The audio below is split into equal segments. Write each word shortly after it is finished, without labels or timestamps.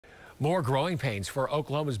More growing pains for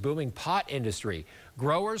Oklahoma's booming pot industry.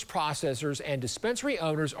 Growers, processors, and dispensary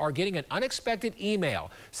owners are getting an unexpected email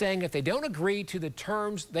saying if they don't agree to the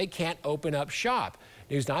terms, they can't open up shop.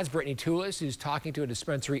 News 9's Brittany Toulis is talking to a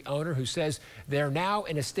dispensary owner who says they're now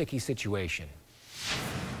in a sticky situation.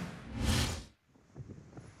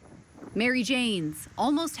 Mary Jane's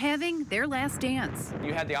almost having their last dance.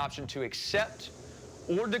 You had the option to accept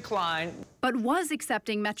or decline. But was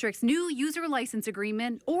accepting Metrc's new user license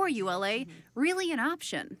agreement, or ULA, really an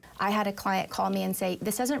option? I had a client call me and say,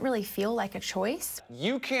 this doesn't really feel like a choice.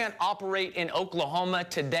 You can't operate in Oklahoma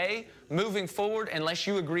today, moving forward, unless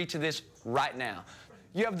you agree to this right now.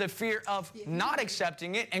 You have the fear of not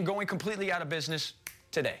accepting it and going completely out of business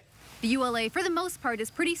today. The ULA, for the most part, is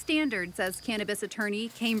pretty standard, says cannabis attorney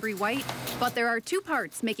Cambry White. But there are two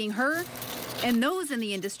parts making her and those in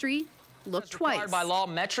the industry look twice. By law,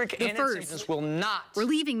 Metrc and its agents will not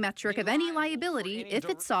relieving Metrc of any liability if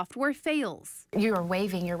its software fails. You are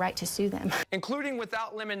waiving your right to sue them. Including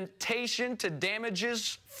without limitation to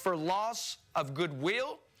damages for loss of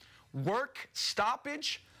goodwill, work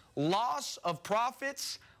stoppage, loss of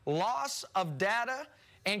profits, loss of data,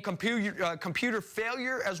 and computer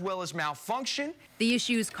failure, as well as malfunction. The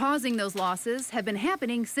issues causing those losses have been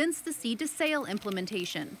happening since the seed-to-sale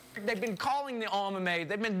implementation. They've been calling the OMMA.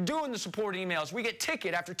 They've been doing the support emails. We get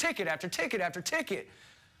ticket after ticket after ticket after ticket.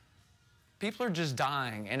 People are just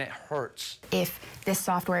dying, and it hurts. If this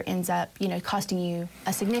software ends up, costing you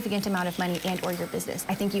a significant amount of money and or your business,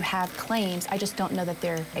 I think you have claims. I just don't know that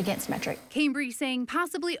they're against Metrc. Cambry saying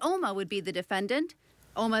possibly OMA would be the defendant.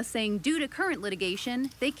 OMA saying due to current litigation,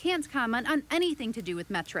 they can't comment on anything to do with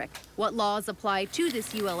Metrc. What laws apply to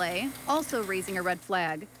this ULA, also raising a red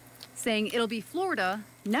flag, saying it'll be Florida,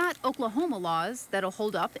 not Oklahoma laws that'll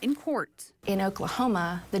hold up in court. In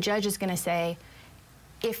Oklahoma, the judge is going to say,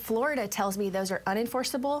 if Florida tells me those are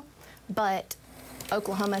unenforceable, but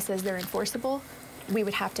Oklahoma says they're enforceable, we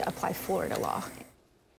would have to apply Florida law.